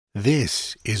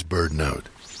This is BirdNote.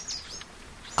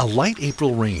 A light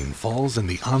April rain falls in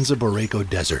the Anza Borrego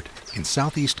Desert in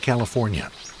southeast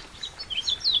California.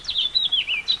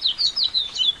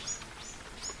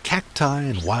 Cacti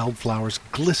and wildflowers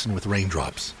glisten with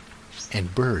raindrops,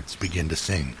 and birds begin to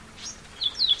sing.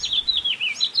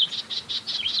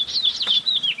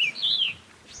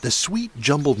 The sweet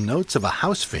jumbled notes of a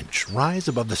house finch rise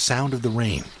above the sound of the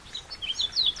rain.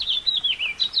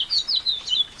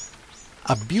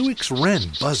 A Bewick's wren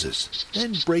buzzes,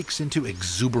 then breaks into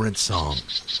exuberant song.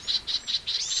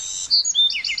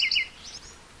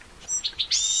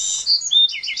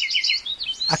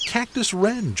 A cactus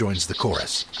wren joins the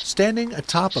chorus, standing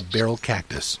atop a barrel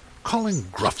cactus, calling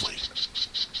gruffly.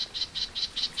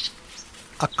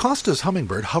 A Costa's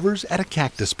hummingbird hovers at a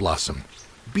cactus blossom,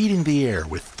 beating the air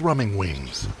with thrumming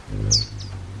wings.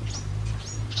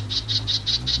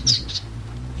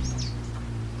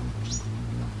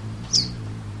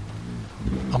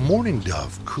 A mourning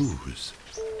dove coos.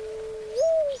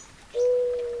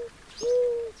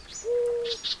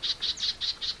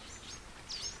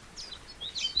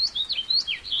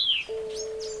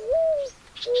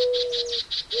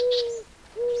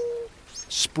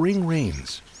 Spring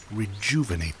rains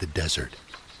rejuvenate the desert.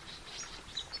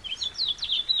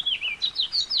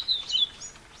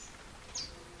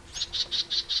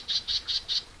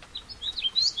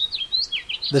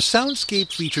 The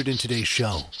soundscape featured in today's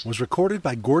show was recorded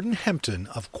by Gordon Hempton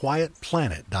of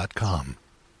QuietPlanet.com.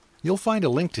 You'll find a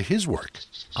link to his work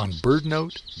on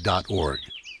birdnote.org.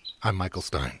 I'm Michael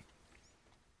Stein.